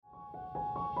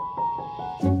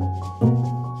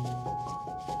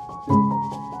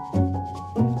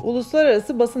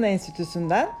Uluslararası Basın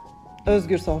Enstitüsü'nden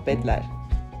Özgür Sohbetler.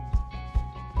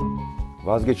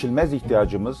 Vazgeçilmez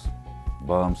ihtiyacımız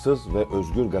bağımsız ve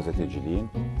özgür gazeteciliğin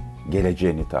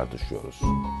geleceğini tartışıyoruz.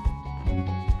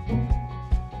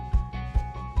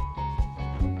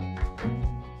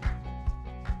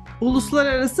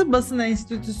 Uluslararası Basın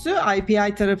Enstitüsü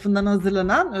IPI tarafından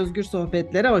hazırlanan Özgür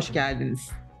Sohbetlere hoş geldiniz.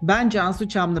 Ben Cansu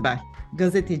Çamlıbel,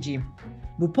 gazeteciyim.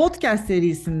 Bu podcast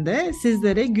serisinde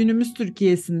sizlere günümüz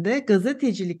Türkiye'sinde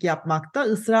gazetecilik yapmakta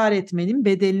ısrar etmenin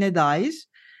bedeline dair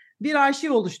bir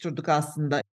arşiv oluşturduk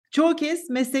aslında. Çoğu kez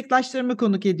meslektaşlarımı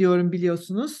konuk ediyorum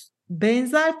biliyorsunuz.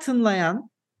 Benzer tınlayan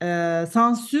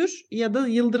sansür ya da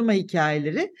yıldırma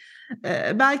hikayeleri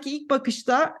belki ilk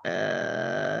bakışta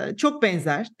çok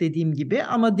benzer dediğim gibi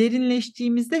ama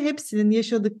derinleştiğimizde hepsinin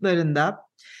yaşadıklarında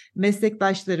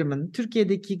meslektaşlarımın,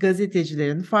 Türkiye'deki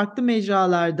gazetecilerin, farklı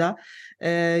mecralarda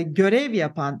görev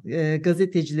yapan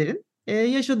gazetecilerin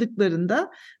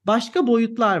yaşadıklarında başka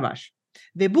boyutlar var.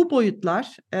 Ve bu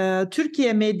boyutlar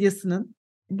Türkiye medyasının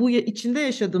bu içinde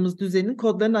yaşadığımız düzenin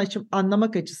kodlarını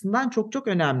anlamak açısından çok çok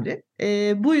önemli.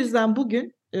 Bu yüzden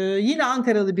bugün yine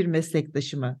Ankaralı bir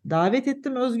meslektaşımı davet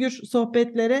ettim Özgür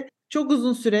Sohbetlere. Çok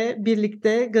uzun süre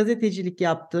birlikte gazetecilik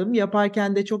yaptığım,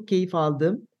 yaparken de çok keyif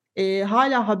aldığım,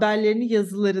 hala haberlerini,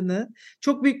 yazılarını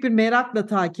çok büyük bir merakla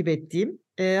takip ettiğim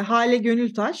Hale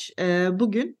Gönültaş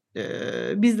bugün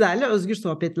bizlerle Özgür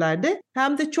Sohbetler'de.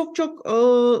 Hem de çok çok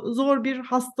zor bir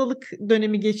hastalık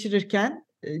dönemi geçirirken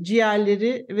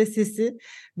ciğerleri ve sesi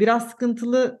biraz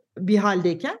sıkıntılı bir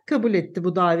haldeyken kabul etti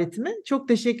bu davetimi. Çok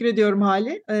teşekkür ediyorum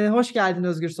Hale. Hoş geldin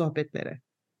Özgür Sohbetlere.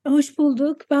 Hoş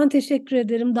bulduk. Ben teşekkür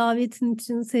ederim davetin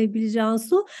için sevgili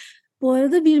Cansu. Bu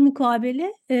arada bir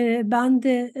mukabele, ben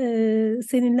de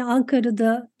seninle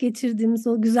Ankara'da geçirdiğimiz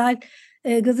o güzel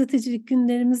gazetecilik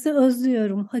günlerimizi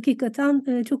özlüyorum.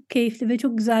 Hakikaten çok keyifli ve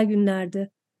çok güzel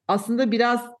günlerdi. Aslında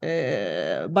biraz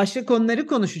başka konuları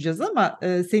konuşacağız ama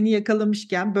seni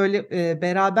yakalamışken böyle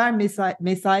beraber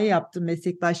mesai yaptım,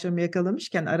 meslektaşlarımı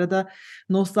yakalamışken arada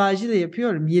nostalji de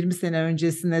yapıyorum 20 sene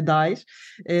öncesine dair.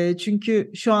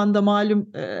 Çünkü şu anda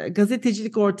malum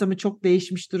gazetecilik ortamı çok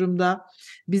değişmiş durumda.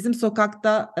 Bizim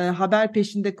sokakta haber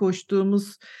peşinde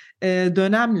koştuğumuz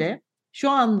dönemle şu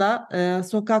anda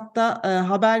sokakta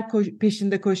haber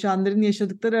peşinde koşanların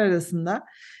yaşadıkları arasında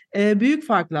büyük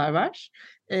farklar var.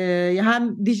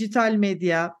 Hem dijital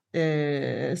medya,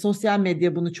 sosyal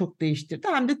medya bunu çok değiştirdi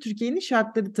hem de Türkiye'nin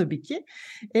şartları tabii ki.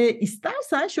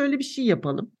 İstersen şöyle bir şey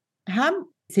yapalım. Hem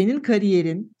senin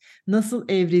kariyerin nasıl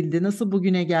evrildi, nasıl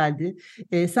bugüne geldi?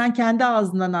 Sen kendi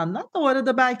ağzından anlat. O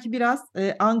arada belki biraz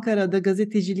Ankara'da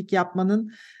gazetecilik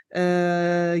yapmanın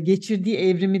geçirdiği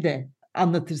evrimi de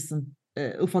anlatırsın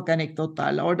ufak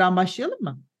anekdotlarla. Oradan başlayalım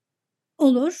mı?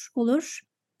 Olur, olur.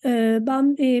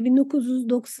 Ben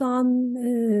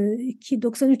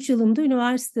 1992-93 yılında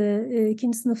üniversite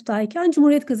 2. sınıftayken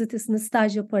Cumhuriyet Gazetesi'nde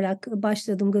staj yaparak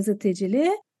başladım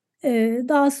gazeteciliğe.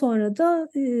 Daha sonra da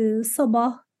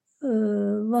Sabah,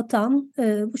 Vatan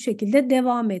bu şekilde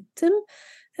devam ettim.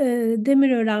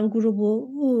 Demirören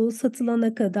grubu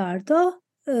satılana kadar da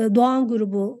Doğan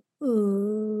grubu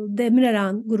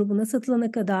Demirören grubuna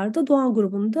satılana kadar da Doğan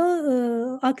grubunda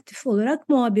aktif olarak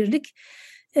muhabirlik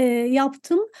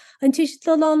yaptım. Hani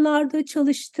çeşitli alanlarda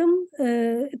çalıştım.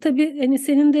 Tabii hani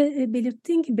senin de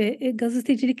belirttiğin gibi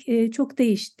gazetecilik çok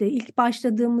değişti. İlk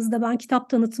başladığımızda ben kitap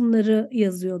tanıtımları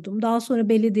yazıyordum. Daha sonra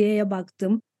belediyeye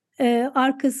baktım.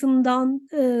 Arkasından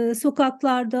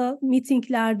sokaklarda,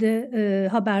 mitinglerde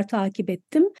haber takip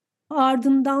ettim.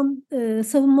 Ardından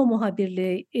savunma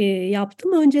muhabirliği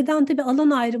yaptım. Önceden tabii alan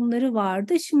ayrımları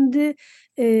vardı. Şimdi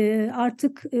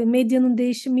artık medyanın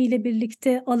değişimiyle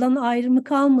birlikte alan ayrımı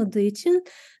kalmadığı için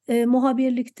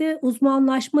muhabirlikte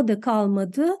uzmanlaşma da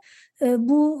kalmadı.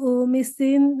 Bu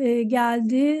mesleğin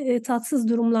geldiği tatsız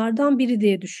durumlardan biri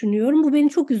diye düşünüyorum. Bu beni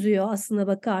çok üzüyor aslına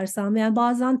bakarsam. Yani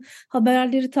bazen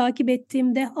haberleri takip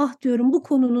ettiğimde diyorum bu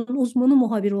konunun uzmanı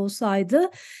muhabir olsaydı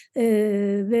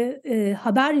ve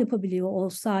haber yapabiliyor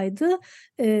olsaydı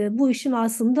bu işin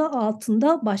aslında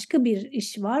altında başka bir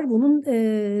iş var. Bunun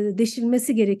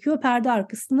deşilmesi gerekiyor. Perde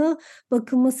arkasına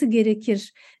bakılması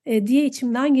gerekir diye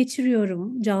içimden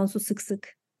geçiriyorum Cansu sık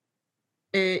sık.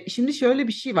 Şimdi şöyle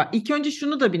bir şey var. İlk önce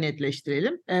şunu da bir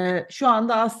netleştirelim. Şu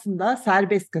anda aslında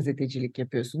serbest gazetecilik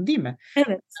yapıyorsun, değil mi?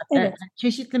 Evet, evet.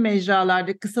 Çeşitli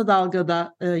mecralarda kısa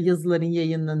dalgada yazıların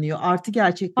yayınlanıyor. Artı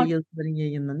gerçekte yazıların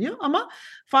yayınlanıyor. Ama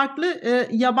farklı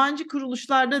yabancı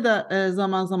kuruluşlarda da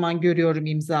zaman zaman görüyorum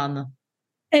imzanı.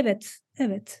 Evet,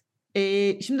 evet.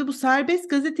 Şimdi bu serbest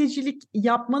gazetecilik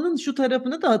yapmanın şu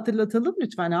tarafını da hatırlatalım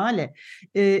lütfen Hale.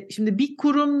 Şimdi bir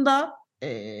kurumda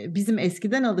bizim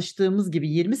eskiden alıştığımız gibi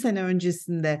 20 sene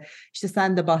öncesinde işte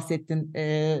sen de bahsettin,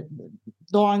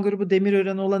 Doğan Grubu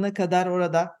Demirören olana kadar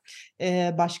orada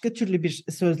başka türlü bir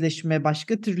sözleşme,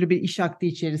 başka türlü bir iş akdi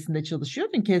içerisinde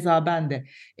çalışıyordun. Keza ben de.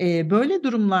 Böyle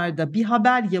durumlarda bir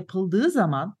haber yapıldığı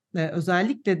zaman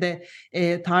özellikle de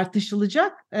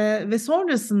tartışılacak ve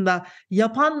sonrasında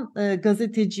yapan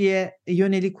gazeteciye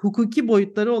yönelik hukuki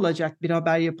boyutları olacak bir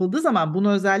haber yapıldığı zaman,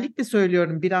 bunu özellikle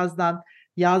söylüyorum, birazdan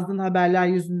yazdığın haberler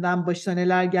yüzünden başına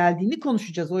neler geldiğini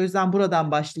konuşacağız. O yüzden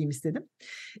buradan başlayayım istedim.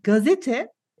 Gazete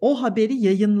o haberi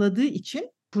yayınladığı için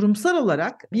kurumsal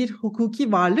olarak bir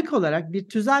hukuki varlık olarak, bir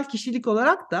tüzel kişilik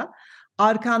olarak da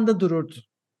arkanda dururdu.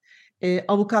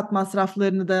 Avukat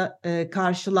masraflarını da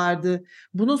karşılardı.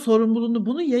 Bunun sorumluluğunu,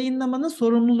 bunu yayınlamanın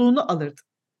sorumluluğunu alırdı.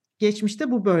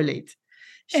 Geçmişte bu böyleydi.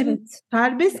 Şimdi Evet.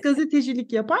 serbest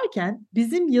gazetecilik yaparken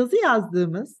bizim yazı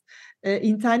yazdığımız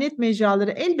internet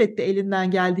mecraları elbette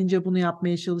elinden geldiğince bunu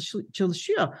yapmaya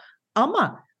çalışıyor.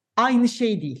 Ama aynı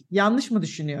şey değil. Yanlış mı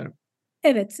düşünüyorum?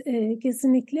 Evet,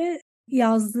 kesinlikle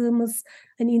yazdığımız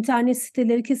hani internet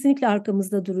siteleri kesinlikle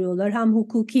arkamızda duruyorlar. Hem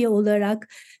hukuki olarak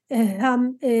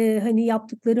hem hani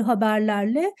yaptıkları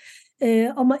haberlerle.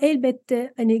 Ama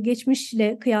elbette hani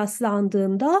geçmişle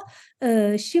kıyaslandığında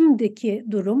şimdiki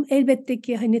durum elbette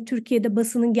ki hani Türkiye'de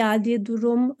basının geldiği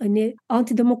durum, hani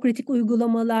antidemokratik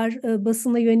uygulamalar,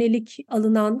 basına yönelik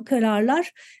alınan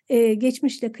kararlar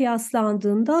geçmişle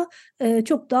kıyaslandığında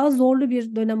çok daha zorlu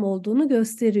bir dönem olduğunu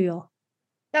gösteriyor.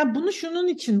 Yani bunu şunun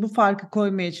için bu farkı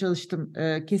koymaya çalıştım.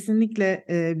 Kesinlikle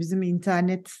bizim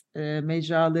internet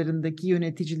mecralarındaki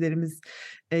yöneticilerimiz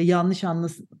yanlış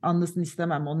anlasın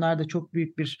istemem. Onlar da çok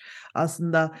büyük bir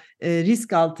aslında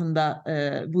risk altında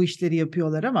bu işleri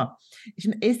yapıyorlar ama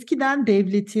şimdi eskiden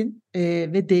devletin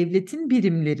ve devletin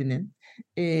birimlerinin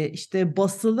işte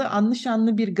basılı anlı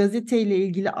şanlı bir gazeteyle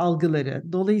ilgili algıları,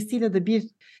 dolayısıyla da bir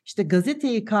işte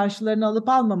gazeteyi karşılarına alıp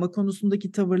almama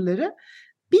konusundaki tavırları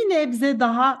bir nebze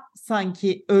daha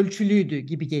sanki ölçülüydü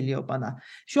gibi geliyor bana.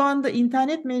 Şu anda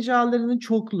internet mecralarının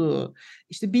çokluğu,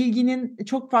 işte bilginin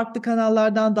çok farklı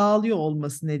kanallardan dağılıyor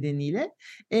olması nedeniyle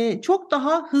çok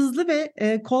daha hızlı ve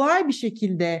kolay bir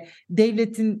şekilde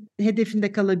devletin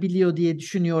hedefinde kalabiliyor diye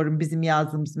düşünüyorum bizim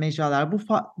yazdığımız mecralar.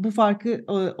 Bu farkı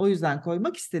o yüzden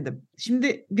koymak istedim.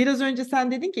 Şimdi biraz önce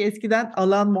sen dedin ki eskiden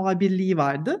alan muhabirliği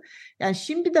vardı. Yani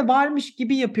şimdi de varmış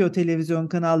gibi yapıyor televizyon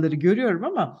kanalları, görüyorum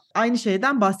ama aynı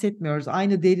şeyden bahsetmiyoruz.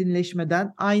 Aynı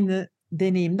derinleşmeden, aynı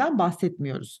deneyimden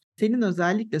bahsetmiyoruz. Senin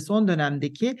özellikle son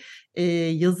dönemdeki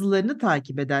yazılarını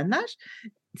takip edenler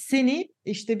seni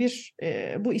işte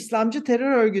bu İslamcı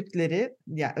terör örgütleri,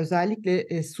 yani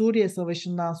özellikle Suriye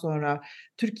Savaşı'ndan sonra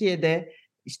Türkiye'de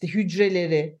işte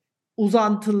hücreleri,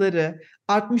 uzantıları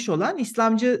artmış olan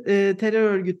İslamcı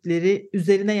terör örgütleri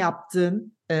üzerine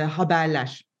yaptığın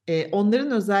haberler.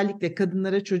 Onların özellikle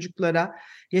kadınlara, çocuklara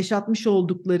yaşatmış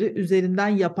oldukları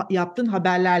üzerinden yaptığın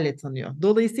haberlerle tanıyor.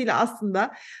 Dolayısıyla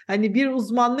aslında hani bir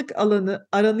uzmanlık alanı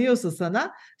aranıyorsa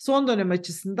sana, son dönem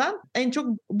açısından en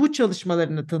çok bu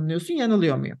çalışmalarını tanıyorsun.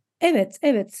 Yanılıyor muyum? Evet,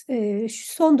 evet.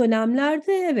 Şu son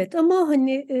dönemlerde evet ama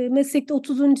hani meslekte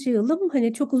 30. yılım,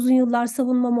 hani çok uzun yıllar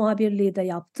savunma muhabirliği de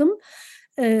yaptım.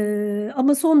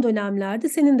 Ama son dönemlerde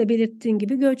senin de belirttiğin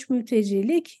gibi göç,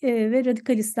 mültecilik ve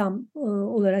radikal İslam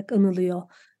olarak anılıyor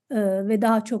ve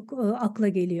daha çok akla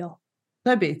geliyor.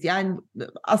 Tabii, yani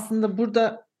aslında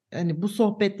burada hani bu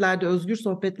sohbetlerde, özgür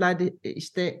sohbetlerde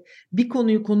işte bir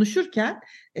konuyu konuşurken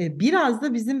biraz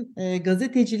da bizim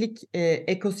gazetecilik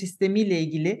ekosistemiyle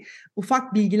ilgili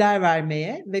ufak bilgiler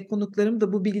vermeye ve konuklarımı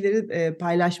da bu bilgileri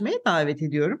paylaşmaya davet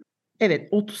ediyorum. Evet,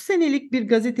 30 senelik bir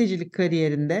gazetecilik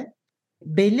kariyerinde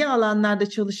belli alanlarda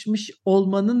çalışmış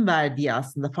olmanın verdiği,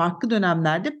 aslında farklı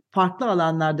dönemlerde farklı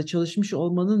alanlarda çalışmış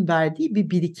olmanın verdiği bir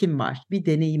birikim var, bir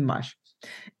deneyim var.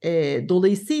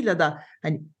 Dolayısıyla da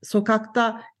hani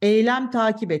sokakta eylem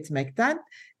takip etmekten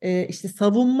işte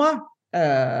savunma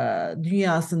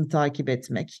dünyasını takip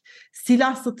etmek,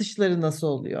 silah satışları nasıl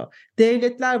oluyor,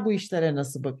 devletler bu işlere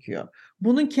nasıl bakıyor,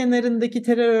 bunun kenarındaki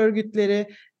terör örgütleri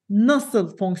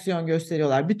nasıl fonksiyon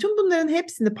gösteriyorlar. Bütün bunların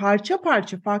hepsini parça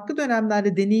parça farklı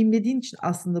dönemlerde deneyimlediğin için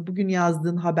aslında bugün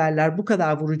yazdığın haberler bu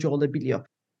kadar vurucu olabiliyor.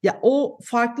 Ya o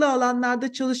farklı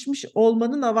alanlarda çalışmış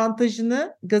olmanın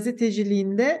avantajını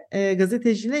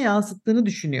gazeteciliğine yansıttığını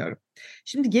düşünüyorum.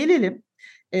 Şimdi gelelim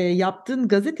yaptığın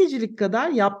gazetecilik kadar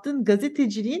yaptığın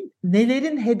gazeteciliğin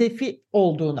nelerin hedefi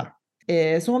olduğuna.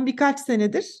 Son birkaç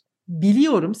senedir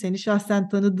biliyorum, seni şahsen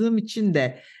tanıdığım için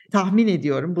de tahmin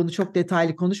ediyorum, bunu çok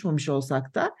detaylı konuşmamış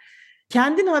olsak da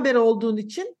kendin haber olduğun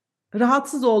için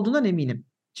rahatsız olduğundan eminim.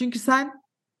 Çünkü sen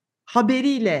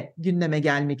haberiyle gündeme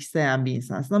gelmek isteyen bir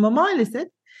insansın. Ama maalesef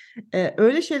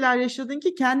öyle şeyler yaşadın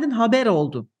ki kendin haber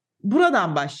oldun.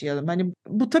 Buradan başlayalım. Hani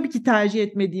bu tabii ki tercih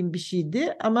etmediğim bir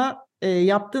şeydi ama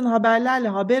yaptığın haberlerle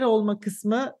haber olma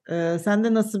kısmı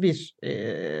sende nasıl bir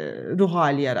ruh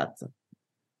hali yarattı?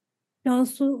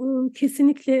 Cansu,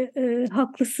 kesinlikle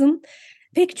haklısın.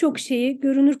 Pek çok şeyi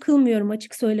görünür kılmıyorum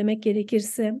açık söylemek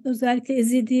gerekirse. Özellikle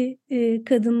Ezidi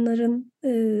kadınların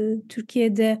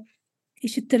Türkiye'de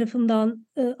IŞİD tarafından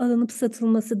alınıp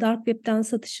satılması, Dark Web'den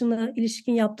satışına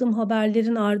ilişkin yaptığım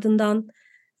haberlerin ardından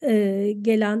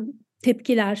gelen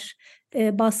tepkiler,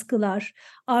 baskılar,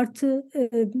 artı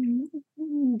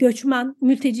göçmen,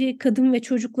 mülteci kadın ve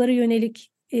çocuklara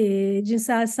yönelik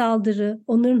cinsel saldırı,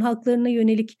 onların haklarına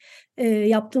yönelik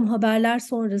yaptığım haberler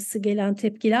sonrası gelen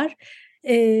tepkiler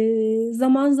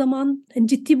zaman zaman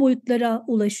ciddi boyutlara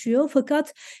ulaşıyor.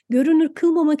 Fakat görünür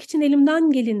kılmamak için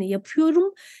elimden geleni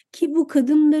yapıyorum ki bu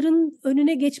kadınların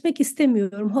önüne geçmek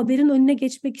istemiyorum. Haberin önüne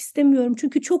geçmek istemiyorum.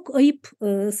 Çünkü çok ayıp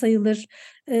sayılır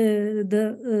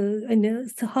da hani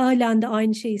halen de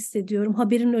aynı şeyi hissediyorum.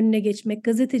 Haberin önüne geçmek,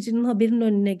 gazetecinin haberin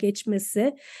önüne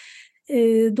geçmesi.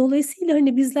 Dolayısıyla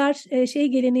hani bizler şey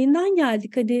geleneğinden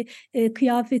geldik. Hani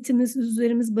kıyafetimiz,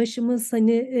 üzerimiz, başımız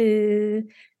hani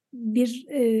bir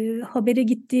habere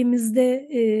gittiğimizde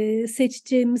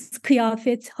seçeceğimiz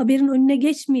kıyafet haberin önüne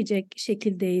geçmeyecek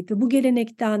şekildeydi. Bu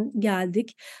gelenekten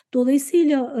geldik.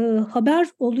 Dolayısıyla haber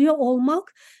oluyor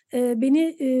olmak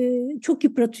beni çok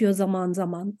yıpratıyor zaman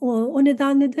zaman. O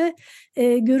nedenle de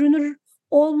görünür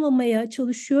olmamaya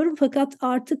çalışıyorum fakat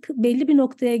artık belli bir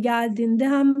noktaya geldiğinde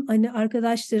hem hani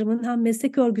arkadaşlarımın hem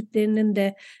meslek örgütlerinin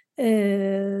de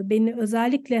beni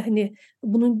özellikle hani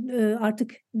bunun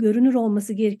artık görünür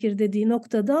olması gerekir dediği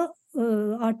noktada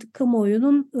artık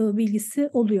kamuoyunun bilgisi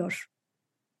oluyor.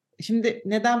 Şimdi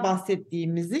neden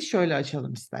bahsettiğimizi şöyle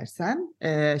açalım istersen.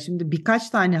 Şimdi birkaç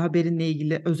tane haberinle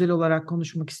ilgili özel olarak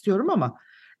konuşmak istiyorum ama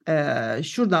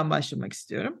şuradan başlamak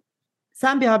istiyorum.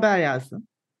 Sen bir haber yazdın.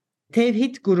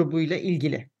 Tevhid grubuyla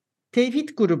ilgili. Tevhid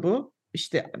grubu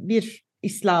işte bir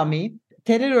İslami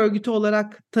terör örgütü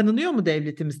olarak tanınıyor mu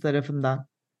devletimiz tarafından?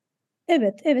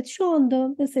 Evet, evet. Şu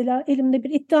anda mesela elimde bir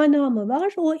iddianame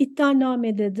var. O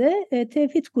iddianamede de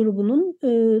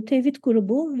Tevhid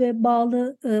grubu ve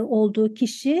bağlı olduğu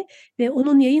kişi ve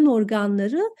onun yayın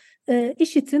organları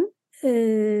IŞİD'in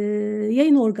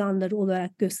yayın organları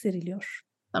olarak gösteriliyor.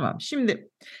 Tamam. Şimdi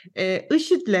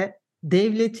IŞİD'le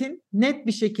devletin net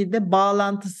bir şekilde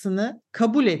bağlantısını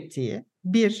kabul ettiği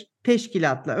bir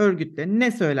teşkilatla, örgütle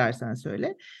ne söylersen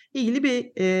söyle ilgili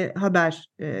bir haber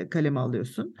kaleme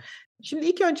alıyorsun. Şimdi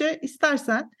ilk önce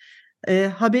istersen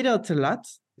haberi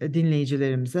hatırlat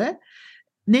dinleyicilerimize.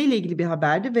 Neyle ilgili bir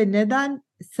haberdi ve neden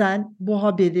sen bu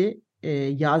haberi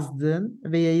yazdığın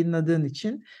ve yayınladığın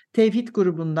için Tevhid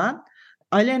grubundan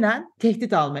alenen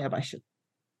tehdit almaya başladın?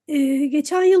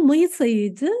 Geçen yıl Mayıs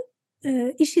ayıydı.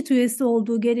 IŞİD üyesi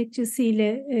olduğu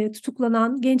gerekçesiyle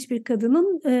tutuklanan genç bir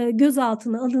kadının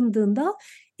gözaltına alındığında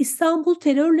İstanbul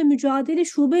Terörle Mücadele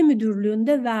Şube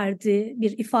Müdürlüğü'nde verdiği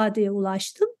bir ifadeye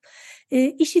ulaştım.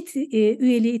 IŞİD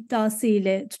üyeliği iddiası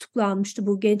ile tutuklanmıştı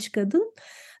bu genç kadın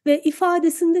ve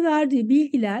ifadesinde verdiği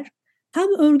bilgiler hem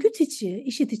örgüt içi,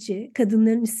 IŞİD içi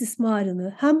kadınların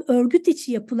istismarını, hem örgüt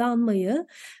içi yapılanmayı,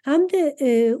 hem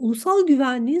de ulusal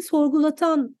güvenliği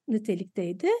sorgulatan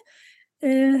nitelikteydi.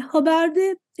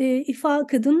 Haberde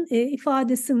kadın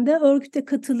ifadesinde örgüte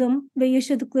katılım ve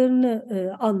yaşadıklarını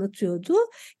anlatıyordu.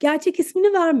 Gerçek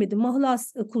ismini vermedim,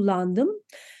 mahlas kullandım.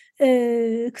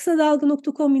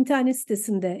 Kısadalga.com internet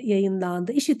sitesinde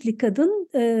yayınlandı. İşitli kadın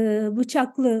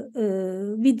bıçaklı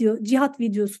cihat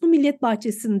videosunu Millet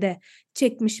Bahçesi'nde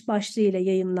çekmiş başlığıyla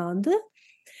yayınlandı.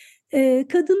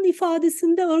 Kadının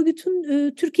ifadesinde örgütün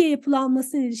Türkiye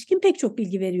yapılanmasına ilişkin pek çok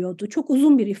bilgi veriyordu. Çok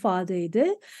uzun bir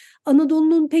ifadeydi.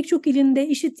 Anadolu'nun pek çok ilinde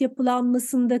IŞİD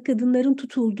yapılanmasında kadınların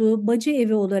tutulduğu bacı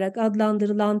evi olarak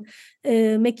adlandırılan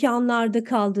mekanlarda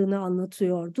kaldığını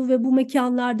anlatıyordu ve bu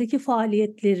mekanlardaki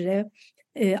faaliyetleri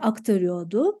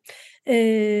aktarıyordu.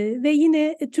 Ve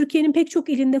yine Türkiye'nin pek çok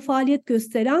ilinde faaliyet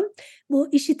gösteren bu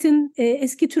IŞİD'in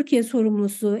eski Türkiye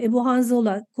sorumlusu Ebu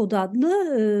Hanzola kod adlı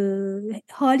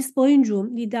Halis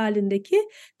Bayıncu'nun liderliğindeki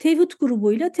Tevhid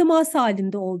grubuyla temas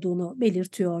halinde olduğunu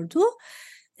belirtiyordu.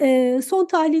 Son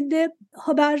tahlilde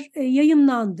haber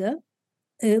yayınlandı.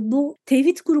 Bu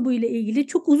Tevhid grubu ile ilgili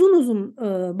çok uzun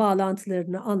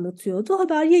bağlantılarını anlatıyordu.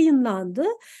 Haber yayınlandı.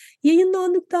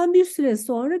 Yayınlandıktan bir süre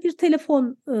sonra bir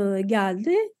telefon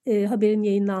geldi. Haberin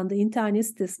yayınlandığı internet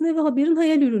sitesine ve haberin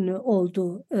hayal ürünü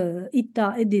olduğu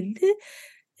iddia edildi.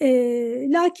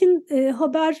 Lakin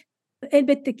haber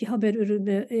elbette ki haber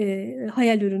ürünü,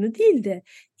 hayal ürünü değil de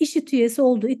IŞİD üyesi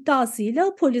olduğu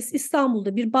iddiasıyla polis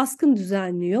İstanbul'da bir baskın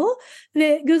düzenliyor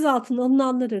ve gözaltına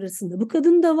alınanlar arasında bu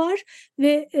kadın da var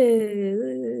ve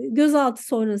gözaltı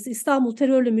sonrası İstanbul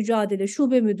Terörle Mücadele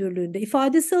Şube Müdürlüğü'nde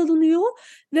ifadesi alınıyor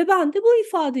ve ben de bu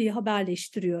ifadeyi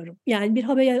haberleştiriyorum. Yani bir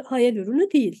hayal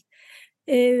ürünü değil.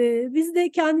 Biz de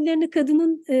kendilerine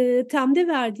kadının temde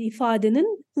verdiği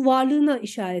ifadenin varlığına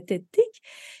işaret ettik.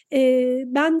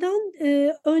 Benden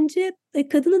önce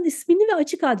kadının ismini ve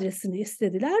açık adresini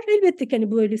istediler. Elbette ki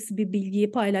hani böylesi bir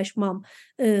bilgiyi paylaşmam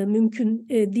mümkün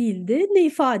değildi. Ne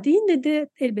ifadeyi ne de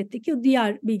elbette ki o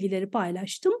diğer bilgileri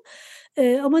paylaştım.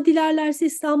 Ama dilerlerse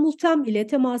İstanbul Tem ile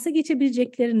temasa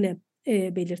geçebileceklerini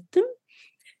belirttim.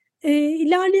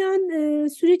 İlerleyen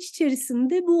süreç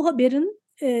içerisinde bu haberin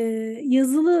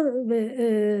yazılı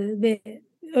ve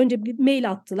önce bir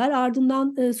mail attılar,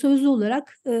 ardından sözlü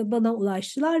olarak bana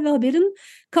ulaştılar ve haberin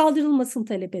kaldırılmasını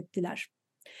talep ettiler.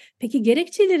 Peki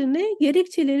gerekçeleri ne?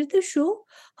 Gerekçeleri de şu: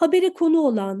 habere konu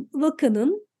olan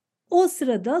vakanın o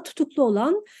sırada tutuklu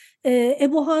olan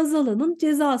Ebu Hanzala'nın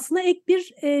cezasına ek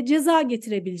bir ceza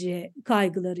getirebileceği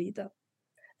kaygılarıydı.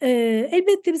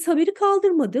 Elbette biz haberi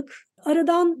kaldırmadık.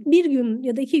 Aradan bir gün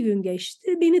ya da 2 gün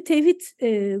geçti. Beni tehdit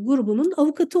grubunun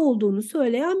avukatı olduğunu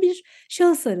söyleyen bir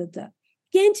şahıs aradı.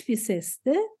 Genç bir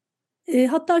sesti.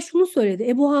 Hatta şunu söyledi: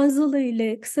 Ebu Hanzala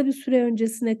ile kısa bir süre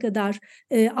öncesine kadar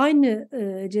aynı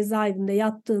cezaevinde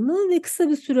yattığını ve kısa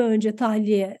bir süre önce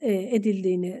tahliye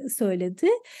edildiğini söyledi.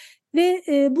 Ve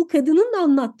bu kadının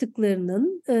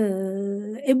anlattıklarının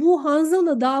Ebu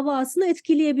Hanzala davasını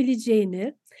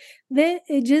etkileyebileceğini ve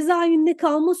cezaevinde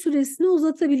kalma süresini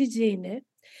uzatabileceğini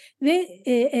ve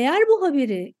eğer bu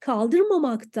haberi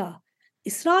kaldırmamakta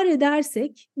ısrar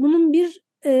edersek bunun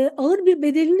ağır bir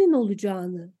bedelinin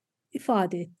olacağını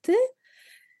ifade etti.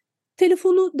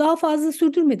 Telefonu daha fazla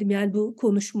sürdürmedim yani bu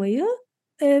konuşmayı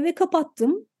ve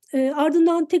kapattım.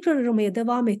 Ardından tekrar aramaya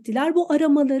devam ettiler. Bu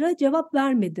aramalara cevap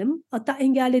vermedim. Hatta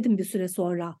engelledim bir süre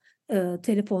sonra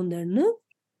telefonlarını.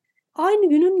 Aynı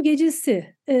günün gecesi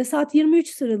saat 23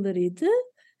 sıralarıydı.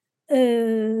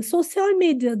 Sosyal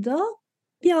medyada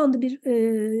bir anda bir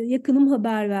yakınım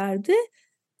haber verdi.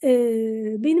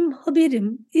 Benim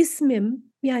haberim, ismim,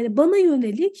 yani bana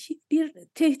yönelik bir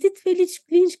tehdit ve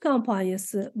linç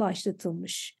kampanyası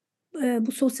başlatılmış.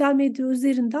 Bu sosyal medya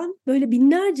üzerinden böyle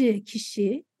binlerce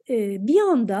kişi bir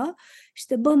anda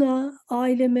işte bana,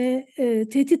 aileme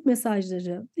tehdit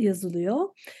mesajları yazılıyor.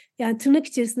 Yani tırnak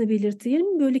içerisinde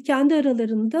belirteyim, böyle kendi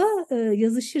aralarında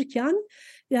yazışırken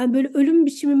yani böyle ölüm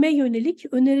biçimime yönelik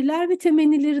öneriler ve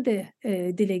temennileri de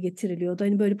dile getiriliyordu.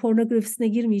 Hani böyle pornografisine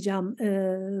girmeyeceğim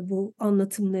bu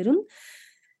anlatımların.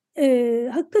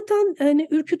 Hakikaten hani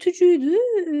ürkütücüydü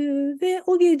ve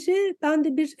o gece ben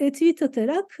de bir tweet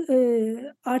atarak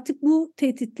artık bu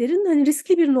tehditlerin hani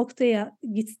riskli bir noktaya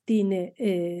gittiğini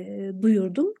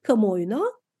duyurdum kamuoyuna.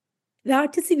 Ve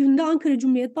ertesi günde Ankara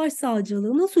Cumhuriyet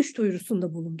Başsavcılığına suç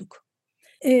duyurusunda bulunduk.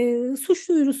 Suç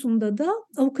duyurusunda da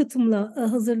avukatımla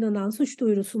hazırlanan suç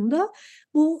duyurusunda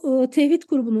bu tehdit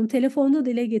grubunun telefonda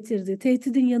dile getirdiği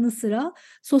tehdidin yanı sıra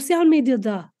sosyal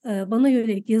medyada bana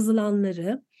yönelik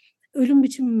yazılanları, ölüm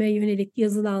biçimime yönelik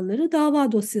yazılanları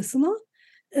dava dosyasına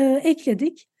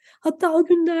ekledik. Hatta o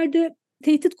günlerde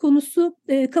tehdit konusu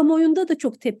kamuoyunda da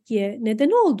çok tepkiye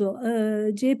neden oldu.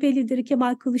 CHP lideri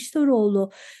Kemal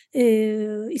Kılıçdaroğlu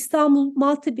İstanbul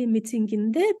Maltepe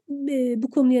mitinginde bu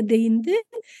konuya değindi.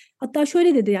 Hatta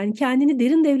şöyle dedi: yani kendini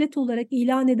derin devlet olarak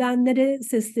ilan edenlere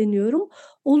sesleniyorum.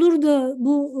 Olur da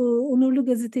bu onurlu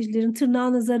gazetecilerin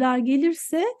tırnağına zarar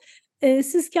gelirse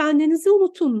siz kendinizi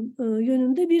unutun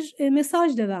yönünde bir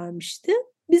mesaj da vermişti.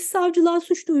 Biz savcılığa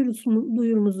suç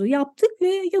duyurumuzu yaptık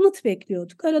ve yanıt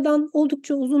bekliyorduk. Aradan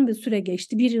oldukça uzun bir süre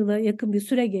geçti. 1 yıla yakın bir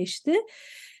süre geçti.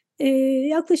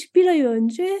 Yaklaşık 1 ay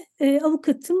önce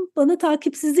avukatım bana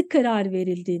takipsizlik kararı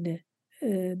verildiğini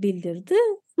bildirdi.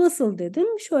 Nasıl dedim?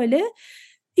 Şöyle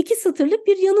 2 satırlık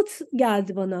bir yanıt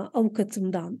geldi bana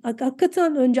avukatımdan.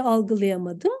 Hakikaten önce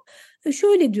algılayamadım.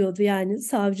 Şöyle diyordu yani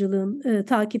savcılığın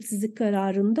takipsizlik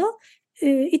kararında: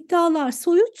 iddialar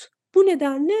soyut, bu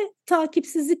nedenle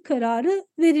takipsizlik kararı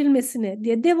verilmesine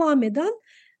diye devam eden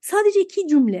sadece 2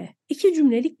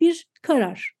 cümlelik bir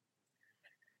karar.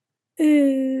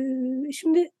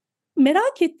 Şimdi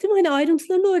merak ettim, hani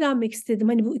ayrıntılarını öğrenmek istedim.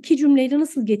 Hani bu 2 cümleyle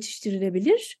nasıl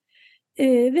geçiştirilebilir?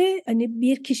 Ve hani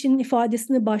bir kişinin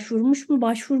ifadesine başvurmuş mu,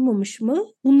 başvurmamış mı?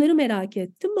 Bunları merak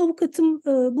ettim. Avukatım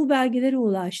bu belgelere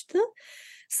ulaştı.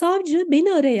 Savcı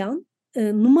beni arayan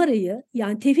numarayı,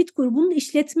 yani tehdit grubunun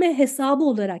işletme hesabı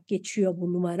olarak geçiyor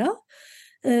bu numara.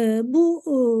 Bu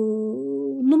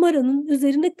numaranın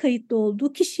üzerine kayıtlı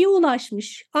olduğu kişiye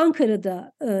ulaşmış.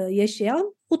 Ankara'da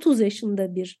yaşayan 30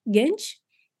 yaşında bir genç.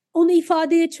 Onu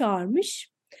ifadeye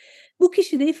çağırmış. Bu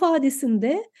kişi de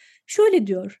ifadesinde şöyle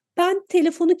diyor: ben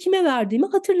telefonu kime verdiğimi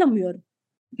hatırlamıyorum.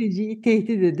 Gazeteciyi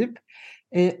tehdit edip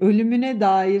ölümüne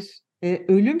dair,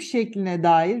 ölüm şekline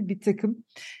dair bir takım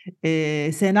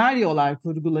senaryolar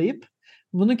kurgulayıp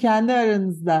bunu kendi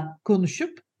aranızda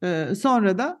konuşup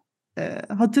sonra da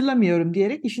hatırlamıyorum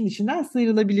diyerek işin içinden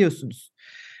sıyrılabiliyorsunuz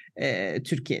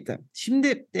Türkiye'de.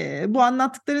 Şimdi bu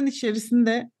anlattıkların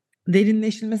içerisinde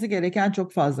derinleşilmesi gereken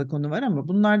çok fazla konu var ama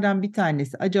bunlardan bir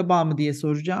tanesi acaba mı diye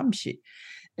soracağım bir şey.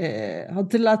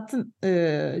 Hatırlattın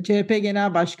CHP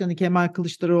Genel Başkanı Kemal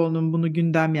Kılıçdaroğlu'nun bunu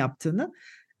gündem yaptığını.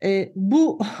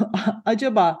 Bu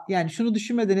acaba, yani şunu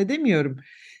düşünmeden edemiyorum.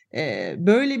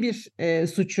 Böyle bir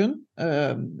suçun,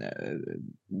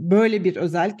 böyle bir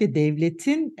özellikle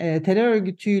devletin terör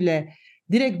örgütüyle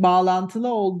direkt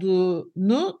bağlantılı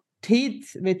olduğunu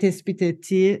teyit ve tespit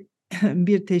ettiği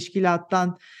bir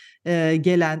teşkilattan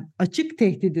gelen açık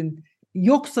tehdidin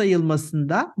yok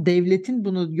sayılmasında, devletin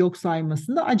bunu yok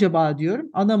saymasında acaba diyorum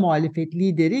ana muhalefet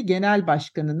lideri genel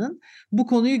başkanının bu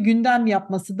konuyu gündem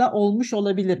yapması da olmuş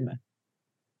olabilir mi?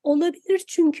 Olabilir,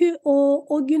 çünkü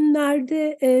o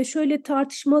günlerde şöyle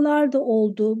tartışmalar da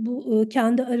oldu bu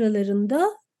kendi aralarında.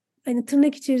 Hani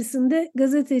tırnak içerisinde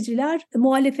gazeteciler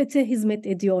muhalefete hizmet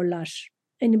ediyorlar.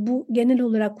 Hani bu genel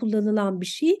olarak kullanılan bir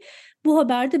şey. Bu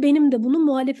haberde benim de bunu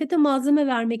muhalefete malzeme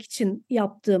vermek için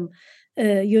yaptığım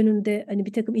yönünde hani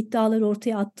bir takım iddialar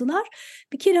ortaya attılar.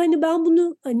 Bir kere hani ben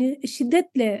bunu hani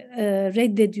şiddetle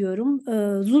reddediyorum.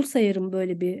 Zul sayarım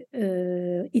böyle bir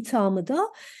ithamı da.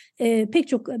 Pek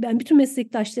çok, ben bütün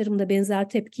meslektaşlarım da benzer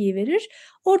tepkiyi verir.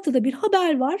 Ortada bir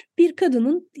haber var. Bir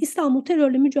kadının İstanbul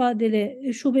Terörle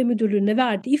Mücadele Şube Müdürlüğü'ne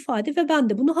verdiği ifade ve ben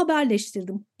de bunu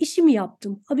haberleştirdim. İşimi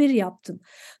yaptım, haberi yaptım.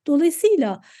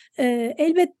 Dolayısıyla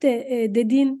elbette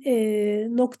dediğin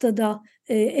noktada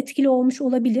etkili olmuş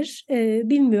olabilir,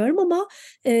 bilmiyorum ama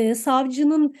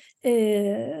savcının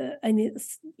hani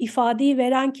ifadeyi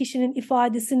veren kişinin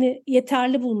ifadesini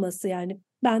yeterli bulması, yani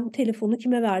ben telefonu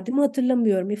kime verdiğimi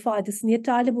hatırlamıyorum ifadesini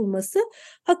yeterli bulması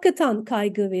hakikaten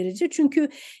kaygı verici. Çünkü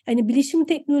hani Bilişim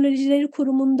Teknolojileri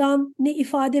Kurumu'ndan ne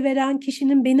ifade veren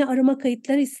kişinin beni arama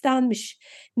kayıtları istenmiş,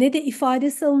 ne de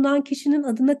ifadesi alınan kişinin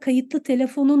adına kayıtlı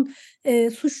telefonun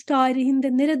suç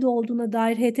tarihinde nerede olduğuna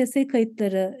dair HTS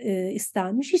kayıtları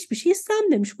istenmiş. Hiçbir şey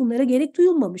istenmemiş. Bunlara gerek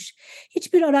duyulmamış.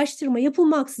 Hiçbir araştırma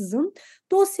yapılmaksızın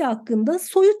dosya hakkında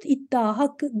soyut iddia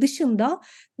hakkı dışında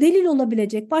delil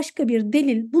olabilecek başka bir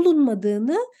delil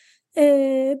bulunmadığını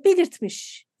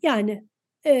belirtmiş. Yani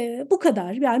bu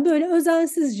kadar. Yani böyle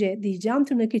özensizce diyeceğim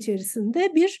tırnak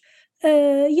içerisinde bir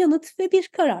yanıt ve bir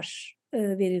karar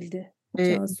verildi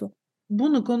E, Cansu.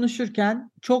 Bunu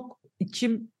konuşurken çok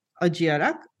içim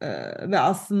acıyarak ve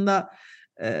aslında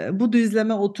bu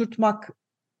düzleme oturtmak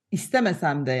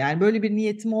istemesem de, yani böyle bir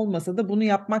niyetim olmasa da bunu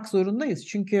yapmak zorundayız.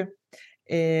 Çünkü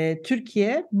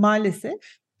Türkiye maalesef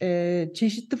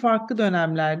çeşitli farklı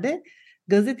dönemlerde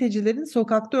gazetecilerin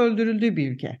sokakta öldürüldüğü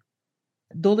bir ülke.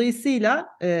 Dolayısıyla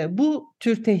bu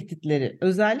tür tehditleri,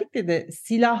 özellikle de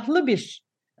silahlı bir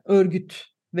örgüt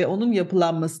ve onun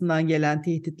yapılanmasından gelen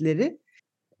tehditleri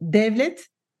devlet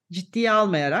ciddiye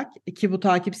almayarak, ki bu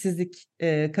takipsizlik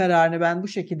kararını ben bu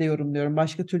şekilde yorumluyorum,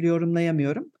 başka türlü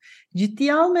yorumlayamıyorum.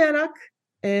 Ciddiye almayarak,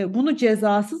 bunu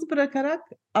cezasız bırakarak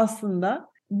aslında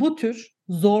bu tür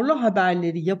zorlu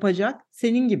haberleri yapacak,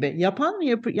 senin gibi yapan mı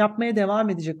yapmaya devam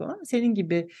edecek olan senin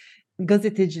gibi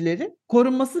gazetecileri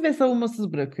korunmasız ve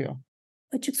savunmasız bırakıyor.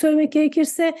 Açık söylemek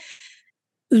gerekirse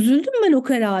üzüldüm ben o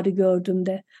kararı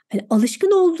gördüğümde. Hani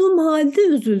alışkın olduğum halde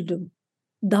üzüldüm.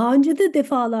 Daha önce de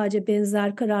defalarca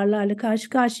benzer kararlarla karşı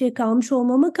karşıya kalmış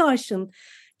olmama karşın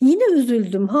yine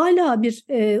üzüldüm. Hala bir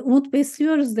umut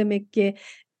besliyoruz demek ki.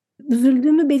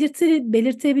 Üzüldüğümü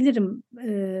belirtebilirim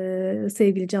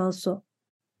sevgili Cansu.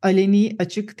 Aleni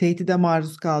açık tehdide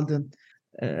maruz kaldığın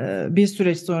bir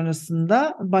süreç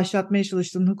sonrasında başlatmaya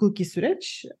çalıştığın hukuki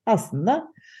süreç aslında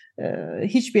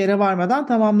hiçbir yere varmadan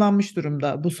tamamlanmış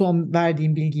durumda. Bu son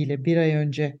verdiğim bilgiyle, bir ay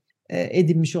önce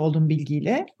edinmiş olduğum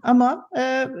bilgiyle. Ama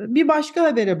bir başka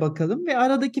habere bakalım ve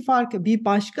aradaki farkı, bir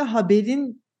başka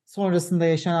haberin sonrasında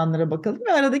yaşananlara bakalım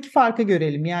ve aradaki farkı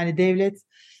görelim. Yani devlet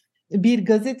bir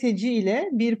gazeteci ile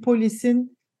bir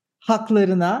polisin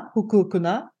haklarına,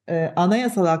 hukukuna,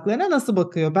 anayasal haklarına nasıl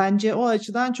bakıyor? Bence o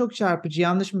açıdan çok çarpıcı.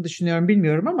 Yanlış mı düşünüyorum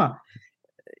bilmiyorum ama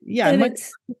yani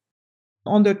Evet.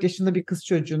 14 yaşında bir kız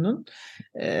çocuğunun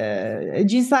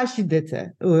cinsel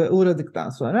şiddete uğradıktan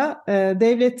sonra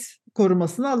devlet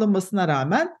korumasına alınmasına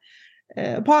rağmen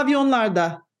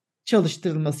pavyonlarda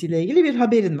çalıştırılması ile ilgili bir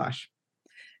haberin var.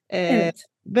 Evet.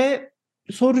 Ve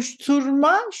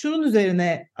soruşturma şunun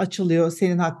üzerine açılıyor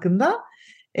senin hakkında.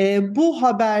 Bu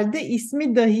haberde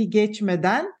ismi dahi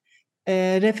geçmeden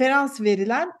referans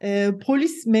verilen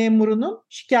polis memurunun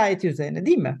şikayeti üzerine,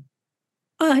 değil mi?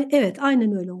 Evet,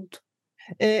 aynen öyle oldu.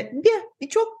 Bir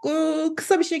çok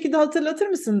kısa bir şekilde hatırlatır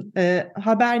mısın?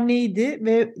 Haber neydi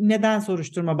ve neden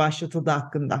soruşturma başlatıldı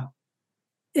hakkında?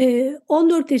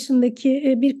 14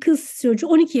 yaşındaki bir kız çocuğu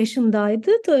 12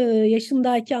 yaşındaydı.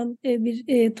 Yaşındayken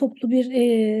toplu bir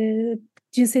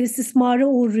cinsel istismara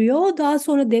uğruyor. Daha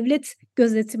sonra devlet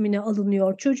gözetimine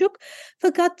alınıyor çocuk.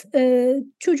 Fakat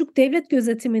çocuk devlet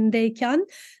gözetimindeyken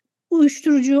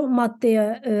uyuşturucu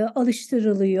maddeye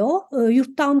alıştırılıyor,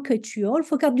 yurttan kaçıyor.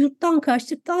 Fakat yurttan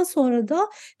kaçtıktan sonra da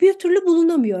bir türlü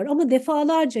bulunamıyor ama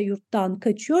defalarca yurttan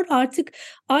kaçıyor. Artık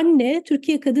anne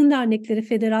Türkiye Kadın Dernekleri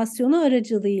Federasyonu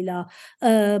aracılığıyla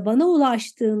bana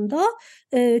ulaştığında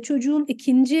çocuğun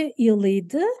 2.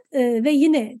 yılıydı ve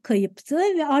yine kayıptı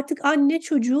ve artık anne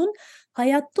çocuğun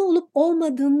hayatta olup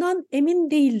olmadığından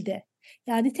emin değildi.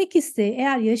 Yani tek isteği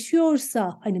eğer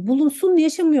yaşıyorsa hani bulunsun,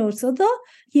 yaşamıyorsa da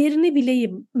yerini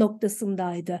bileyim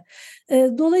noktasındaydı.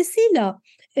 Dolayısıyla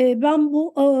ben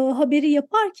bu haberi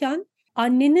yaparken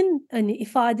annenin hani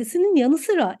ifadesinin yanı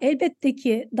sıra elbette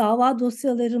ki dava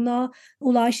dosyalarına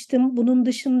ulaştım. Bunun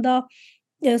dışında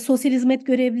sosyal hizmet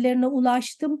görevlilerine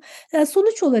ulaştım.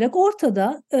 Sonuç olarak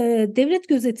ortada devlet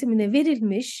gözetimine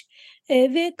verilmiş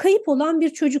ve kayıp olan bir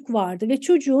çocuk vardı ve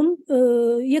çocuğun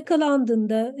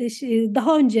yakalandığında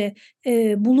daha önce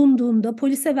bulunduğunda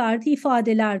polise verdiği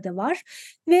ifadeler de var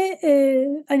ve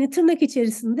hani tırnak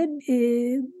içerisinde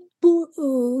bu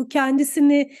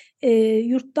kendisini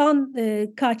yurttan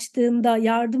kaçtığında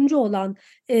yardımcı olan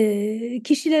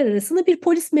kişiler arasında bir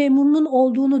polis memurunun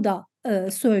olduğunu da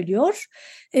söylüyor.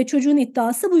 Çocuğun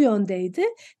iddiası bu yöndeydi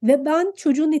ve ben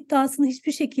çocuğun iddiasını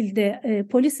hiçbir şekilde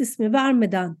polis ismi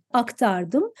vermeden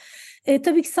aktardım.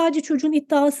 Tabii ki sadece çocuğun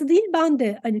iddiası değil, ben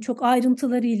de hani çok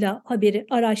ayrıntılarıyla haberi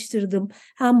araştırdım.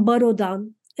 Hem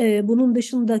barodan, bunun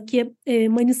dışındaki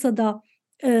Manisa'da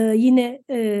yine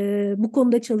bu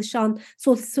konuda çalışan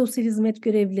sosyal hizmet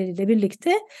görevlileriyle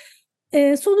birlikte.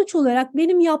 Sonuç olarak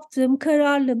benim yaptığım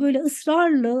kararlı böyle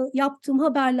ısrarlı yaptığım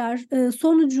haberler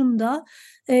sonucunda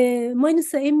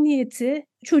Manisa Emniyeti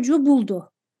çocuğu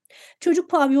buldu. Çocuk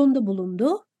pavyonda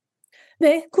bulundu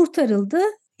ve kurtarıldı.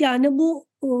 Yani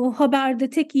bu haberde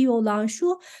tek iyi olan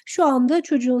şu anda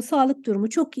çocuğun sağlık durumu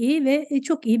çok iyi ve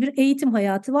çok iyi bir eğitim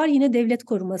hayatı var. Yine devlet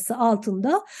koruması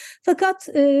altında. Fakat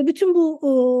bütün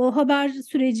bu haber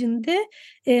sürecinde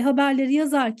haberleri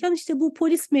yazarken işte bu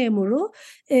polis memuru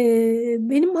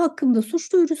benim hakkımda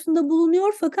suç duyurusunda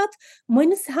bulunuyor. Fakat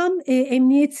Manisa hem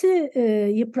emniyeti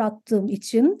yıprattığım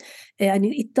için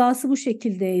yani iddiası bu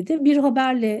şekildeydi. Bir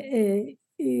haberle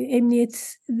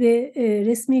emniyet ve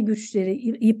resmi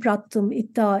güçleri yıprattığımı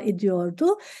iddia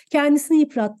ediyordu. Kendisini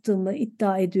yıprattığımı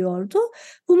iddia ediyordu.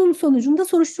 Bunun sonucunda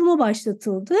soruşturma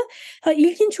başlatıldı.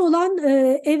 İlginç olan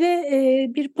eve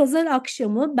bir pazar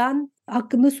akşamı ben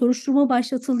hakkında soruşturma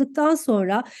başlatıldıktan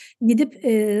sonra gidip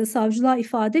savcılığa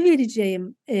ifade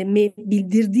vereceğim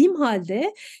bildirdiğim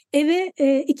halde eve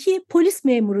 2 polis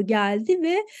memuru geldi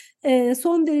ve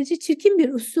son derece çirkin bir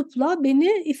üslupla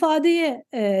beni ifadeye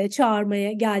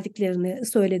çağırmaya geldiklerini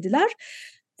söylediler.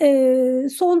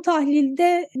 Son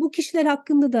tahlilde bu kişiler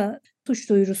hakkında da suç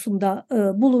duyurusunda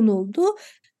bulunuldu.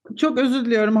 Çok özür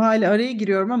diliyorum, Hale, araya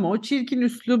giriyorum ama o çirkin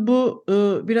üslubu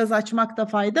biraz açmakta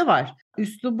fayda var.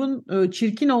 Üslubun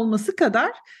çirkin olması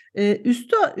kadar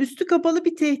üstü kapalı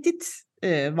bir tehdit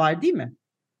var, değil mi?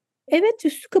 Evet,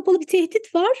 üstü kapalı bir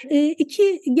tehdit var.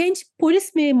 2 genç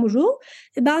polis memuru,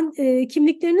 ben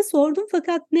kimliklerini sordum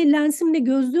fakat ne lensim ne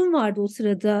gözlüğüm vardı o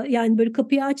sırada. Yani böyle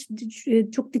kapıyı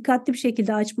çok dikkatli bir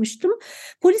şekilde açmıştım.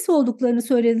 Polis olduklarını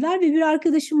söylediler ve bir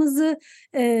arkadaşımızı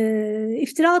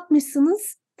iftira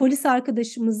atmışsınız. Polis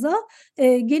arkadaşımıza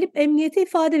gelip emniyete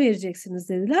ifade vereceksiniz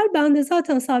dediler. Ben de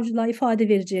zaten savcılığa ifade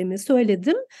vereceğimi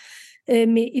söyledim.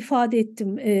 ifade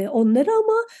ettim onları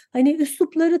ama hani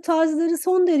üslupları, tarzları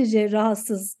son derece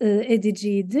rahatsız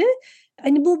ediciydi.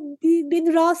 Hani bu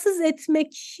beni rahatsız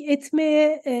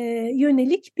etmeye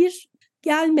yönelik bir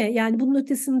gelme. Yani bunun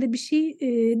ötesinde bir şey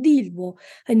değil bu.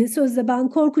 Hani sözde ben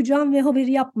korkacağım ve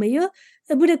haberi yapmayı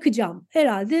bırakacağım.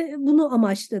 Herhalde bunu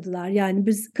amaçladılar. Yani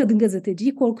biz kadın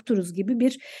gazeteciyi korkuturuz gibi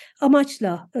bir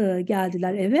amaçla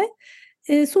geldiler eve.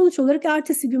 Sonuç olarak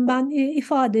ertesi gün ben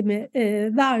ifademi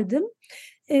verdim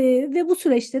ve bu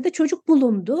süreçte de çocuk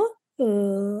bulundu.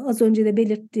 Az önce de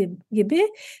belirttiğim gibi.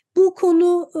 Bu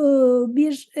konu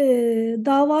bir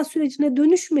dava sürecine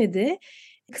dönüşmedi.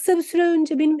 Kısa bir süre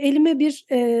önce benim elime bir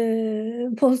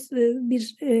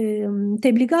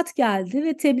tebligat geldi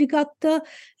ve tebligatta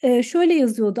şöyle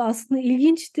yazıyordu, aslında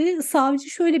ilginçti. Savcı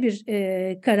şöyle bir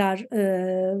karar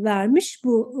vermiş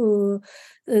bu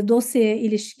dosyaya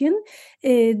ilişkin.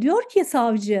 Diyor ki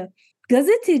savcı,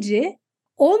 gazeteci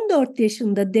 14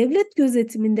 yaşında devlet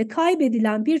gözetiminde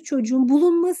kaybedilen bir çocuğun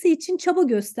bulunması için çaba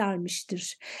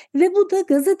göstermiştir ve bu da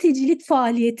gazetecilik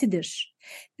faaliyetidir.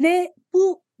 Ve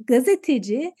bu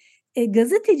gazeteci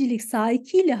gazetecilik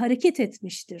sahikiyle hareket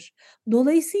etmiştir.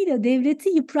 Dolayısıyla devleti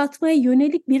yıpratmaya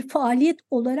yönelik bir faaliyet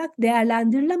olarak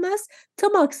değerlendirilemez,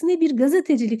 tam aksine bir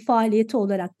gazetecilik faaliyeti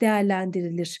olarak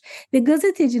değerlendirilir. Ve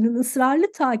gazetecinin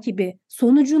ısrarlı takibi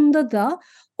sonucunda da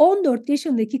 14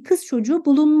 yaşındaki kız çocuğu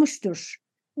bulunmuştur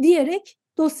diyerek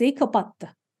dosyayı kapattı.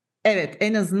 Evet,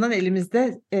 en azından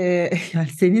elimizde yani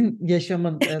senin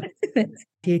yaşamın Evet.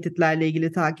 tehditlerle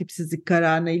ilgili takipsizlik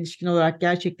kararına ilişkin olarak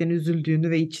gerçekten üzüldüğünü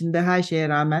ve içinde her şeye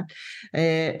rağmen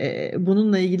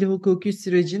bununla ilgili hukuki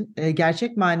sürecin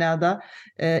gerçek manada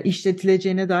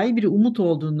işletileceğine dair bir umut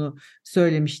olduğunu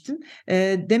söylemiştin.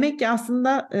 Demek ki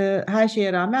aslında her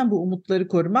şeye rağmen bu umutları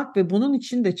korumak ve bunun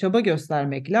için de çaba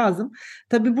göstermek lazım.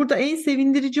 Tabii burada en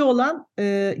sevindirici olan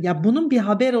ya bunun bir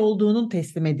haber olduğunun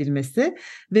teslim edilmesi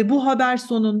ve bu haber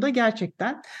sonunda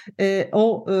gerçekten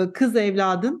o kız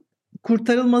evladın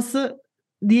kurtarılması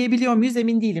diyebiliyor muyuz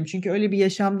emin değilim. Çünkü öyle bir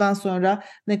yaşamdan sonra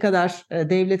ne kadar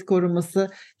devlet koruması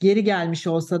geri gelmiş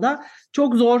olsa da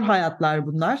çok zor hayatlar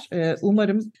bunlar.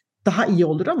 Umarım daha iyi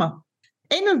olur ama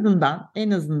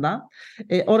en azından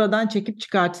oradan çekip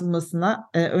çıkartılmasına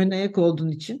ön ayak olduğun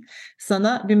için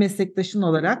sana bir meslektaşın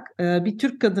olarak, bir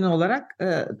Türk kadını olarak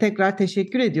tekrar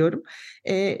teşekkür ediyorum.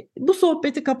 Bu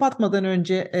sohbeti kapatmadan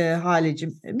önce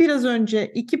Halecim, biraz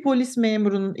önce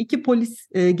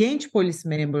genç polis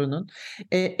memurunun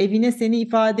evine seni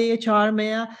ifadeye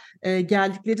çağırmaya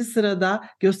geldikleri sırada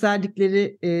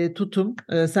gösterdikleri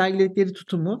sergiledikleri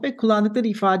tutumu ve kullandıkları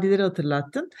ifadeleri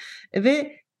hatırlattın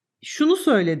ve şunu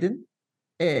söyledin.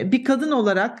 Bir kadın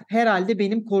olarak herhalde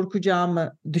benim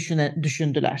korkacağımı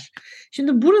düşündüler.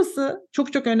 Şimdi burası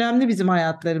çok çok önemli bizim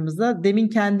hayatlarımızda. Demin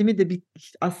kendimi de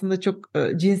aslında çok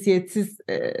cinsiyetsiz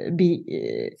bir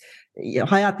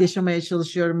hayat yaşamaya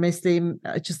çalışıyorum mesleğim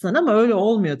açısından ama öyle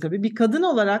olmuyor tabii. Bir kadın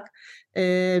olarak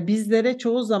bizlere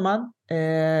çoğu zaman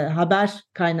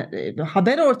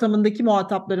haber ortamındaki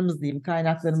muhataplarımız diyeyim,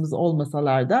 kaynaklarımız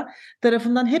olmasalar da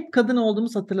tarafından hep kadın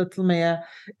olduğumuz hatırlatılmaya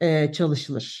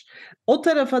çalışılır.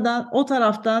 O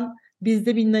taraftan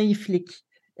bizde bir naiflik,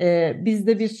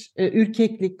 bizde bir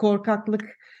ürkeklik, korkaklık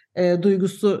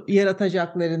duygusu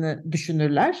yaratacaklarını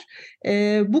düşünürler.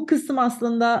 Bu kısım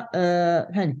aslında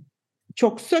hani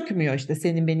çok sökmüyor işte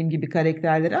senin benim gibi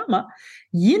karakterleri ama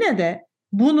yine de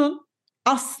bunun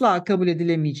asla kabul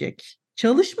edilemeyecek,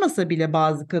 çalışmasa bile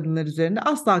bazı kadınlar üzerinde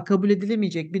asla kabul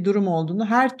edilemeyecek bir durum olduğunu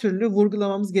her türlü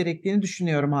vurgulamamız gerektiğini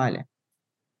düşünüyorum hala.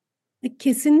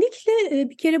 Kesinlikle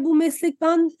bir kere bu meslek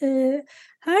ben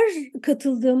her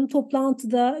katıldığım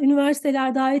toplantıda,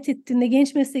 üniversiteler davet ettiğinde,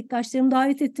 genç meslektaşlarım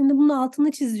davet ettiğinde bunun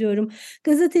altını çiziyorum.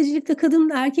 Gazetecilikte kadın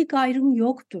erkek ayrımı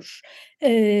yoktur.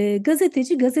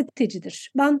 Gazeteci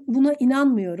gazetecidir. Ben buna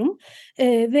inanmıyorum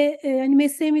ve hani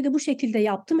mesleğimi de bu şekilde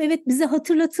yaptım. Evet bize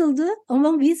hatırlatıldı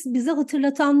ama bize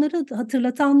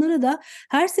hatırlatanları da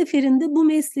her seferinde bu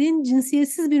mesleğin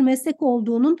cinsiyetsiz bir meslek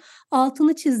olduğunun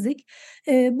altını çizdik.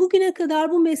 Bugüne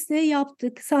kadar bu mesleği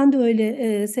yaptık. Sen de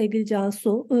öyle sevgili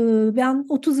Cansu. Ben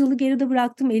 30 yılı geride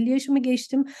bıraktım. 50 yaşımı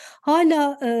geçtim.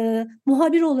 Hala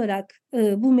muhabir olarak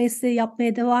bu mesleği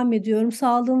yapmaya devam ediyorum.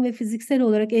 Sağlığım ve fiziksel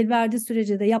olarak el verdiği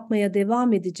sürece de yapmaya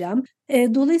devam edeceğim.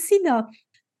 Dolayısıyla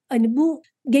hani bu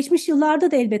geçmiş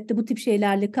yıllarda da elbette bu tip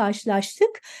şeylerle karşılaştık.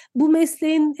 Bu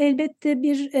mesleğin elbette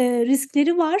bir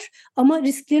riskleri var ama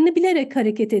risklerini bilerek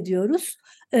hareket ediyoruz.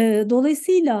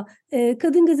 Dolayısıyla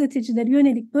kadın gazetecilere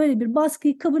yönelik böyle bir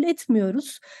baskıyı kabul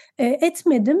etmiyoruz.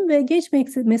 Etmedim ve genç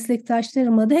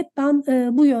meslektaşlarıma da hep ben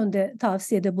bu yönde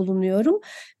tavsiyede bulunuyorum.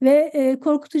 Ve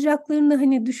korkutacaklarını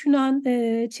hani düşünen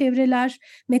çevreler,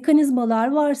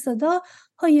 mekanizmalar varsa da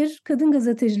hayır, kadın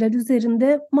gazeteciler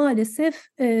üzerinde maalesef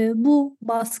bu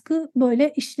baskı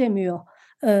böyle işlemiyor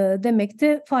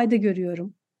demekte fayda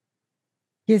görüyorum.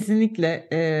 Kesinlikle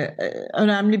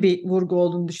önemli bir vurgu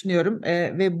olduğunu düşünüyorum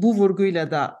ve bu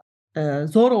vurguyla da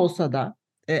zor olsa da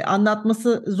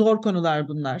anlatması zor konular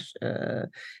bunlar.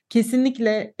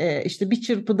 Kesinlikle işte bir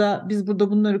çırpıda biz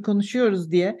burada bunları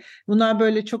konuşuyoruz diye bunlar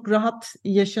böyle çok rahat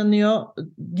yaşanıyor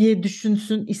diye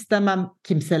düşünsün istemem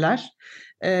kimseler.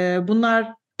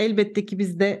 Bunlar elbette ki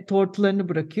bizde tortularını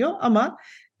bırakıyor ama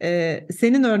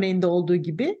senin örneğinde olduğu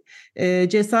gibi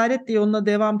cesaretle yoluna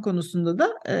devam konusunda da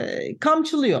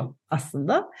kamçılıyor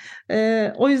aslında.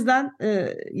 O yüzden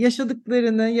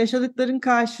yaşadıkların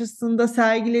karşısında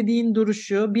sergilediğin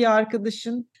duruşu bir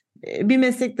arkadaşın, bir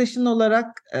meslektaşın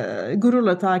olarak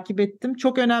gururla takip ettim.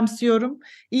 Çok önemsiyorum.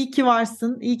 İyi ki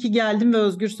varsın, iyi ki geldin ve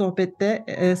özgür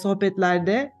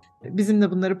sohbetlerde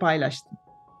bizimle bunları paylaştın.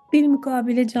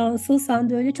 Bilmukabele Cansu, sen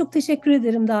de öyle. Çok teşekkür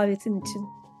ederim davetin için.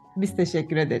 Biz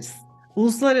teşekkür ederiz.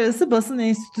 Uluslararası Basın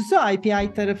Enstitüsü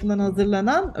IPI tarafından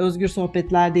hazırlanan Özgür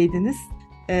Sohbetler'deydiniz.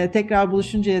 Tekrar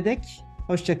buluşuncaya dek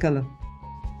hoşça kalın.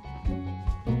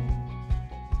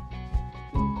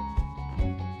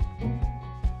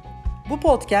 Bu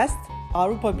podcast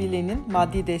Avrupa Birliği'nin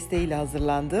maddi desteğiyle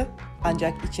hazırlandı.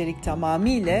 Ancak içerik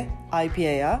tamamıyla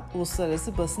IPI'ye,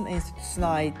 Uluslararası Basın Enstitüsü'ne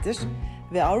aittir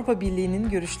ve Avrupa Birliği'nin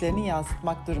görüşlerini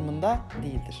yansıtmak durumunda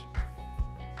değildir.